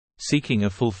Seeking a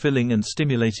fulfilling and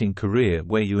stimulating career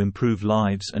where you improve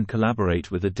lives and collaborate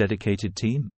with a dedicated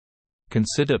team?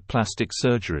 Consider plastic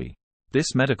surgery.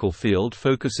 This medical field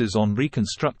focuses on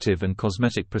reconstructive and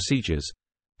cosmetic procedures,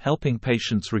 helping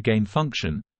patients regain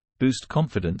function, boost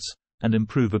confidence, and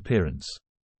improve appearance.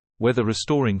 Whether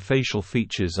restoring facial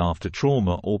features after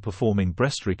trauma or performing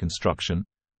breast reconstruction,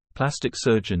 plastic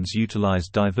surgeons utilize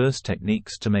diverse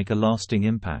techniques to make a lasting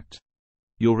impact.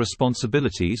 Your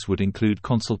responsibilities would include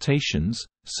consultations,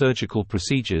 surgical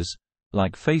procedures,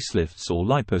 like facelifts or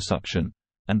liposuction,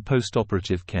 and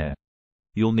post-operative care.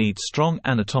 You'll need strong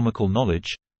anatomical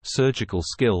knowledge, surgical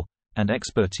skill, and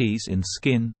expertise in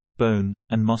skin, bone,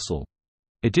 and muscle.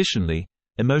 Additionally,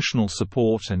 emotional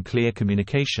support and clear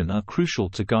communication are crucial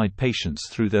to guide patients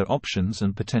through their options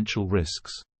and potential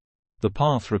risks. The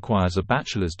path requires a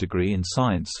bachelor's degree in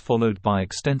science followed by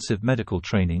extensive medical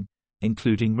training,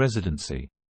 including residency.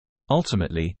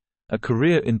 Ultimately, a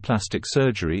career in plastic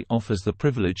surgery offers the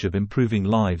privilege of improving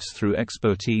lives through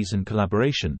expertise and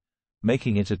collaboration,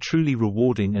 making it a truly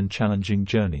rewarding and challenging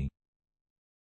journey.